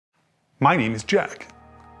My name is Jack.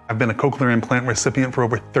 I've been a cochlear implant recipient for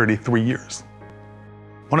over 33 years.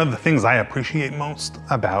 One of the things I appreciate most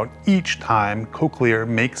about each time Cochlear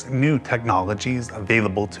makes new technologies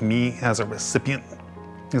available to me as a recipient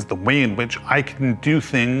is the way in which I can do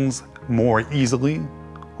things more easily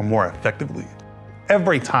or more effectively.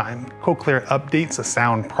 Every time Cochlear updates a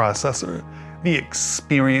sound processor, the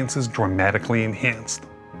experience is dramatically enhanced.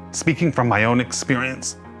 Speaking from my own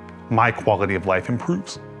experience, my quality of life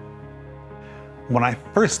improves. When I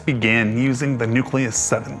first began using the Nucleus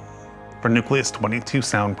 7 for Nucleus 22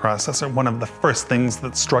 sound processor, one of the first things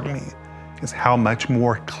that struck me is how much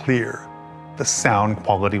more clear the sound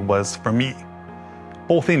quality was for me.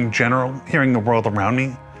 Both in general, hearing the world around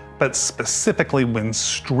me, but specifically when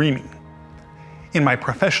streaming. In my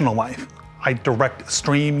professional life, I direct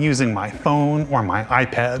stream using my phone or my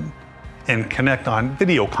iPad and connect on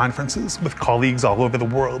video conferences with colleagues all over the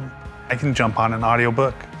world. I can jump on an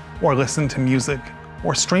audiobook or listen to music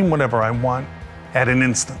or stream whatever I want at an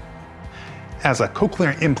instant. As a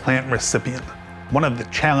cochlear implant recipient, one of the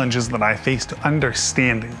challenges that I face to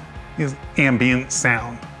understanding is ambient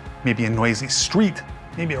sound. Maybe a noisy street,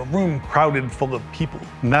 maybe a room crowded full of people.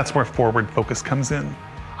 And that's where forward focus comes in.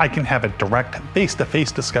 I can have a direct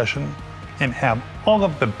face-to-face discussion and have all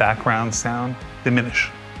of the background sound diminish,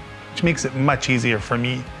 which makes it much easier for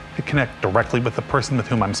me to connect directly with the person with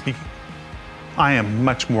whom I'm speaking. I am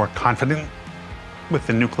much more confident with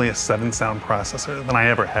the Nucleus 7 sound processor than I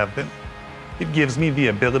ever have been. It gives me the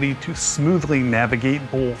ability to smoothly navigate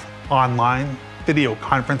both online, video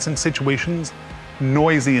conferencing situations,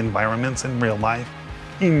 noisy environments in real life,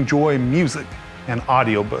 enjoy music and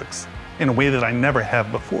audiobooks in a way that I never have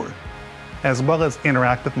before, as well as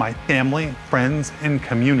interact with my family, friends, and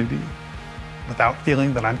community without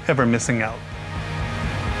feeling that I'm ever missing out.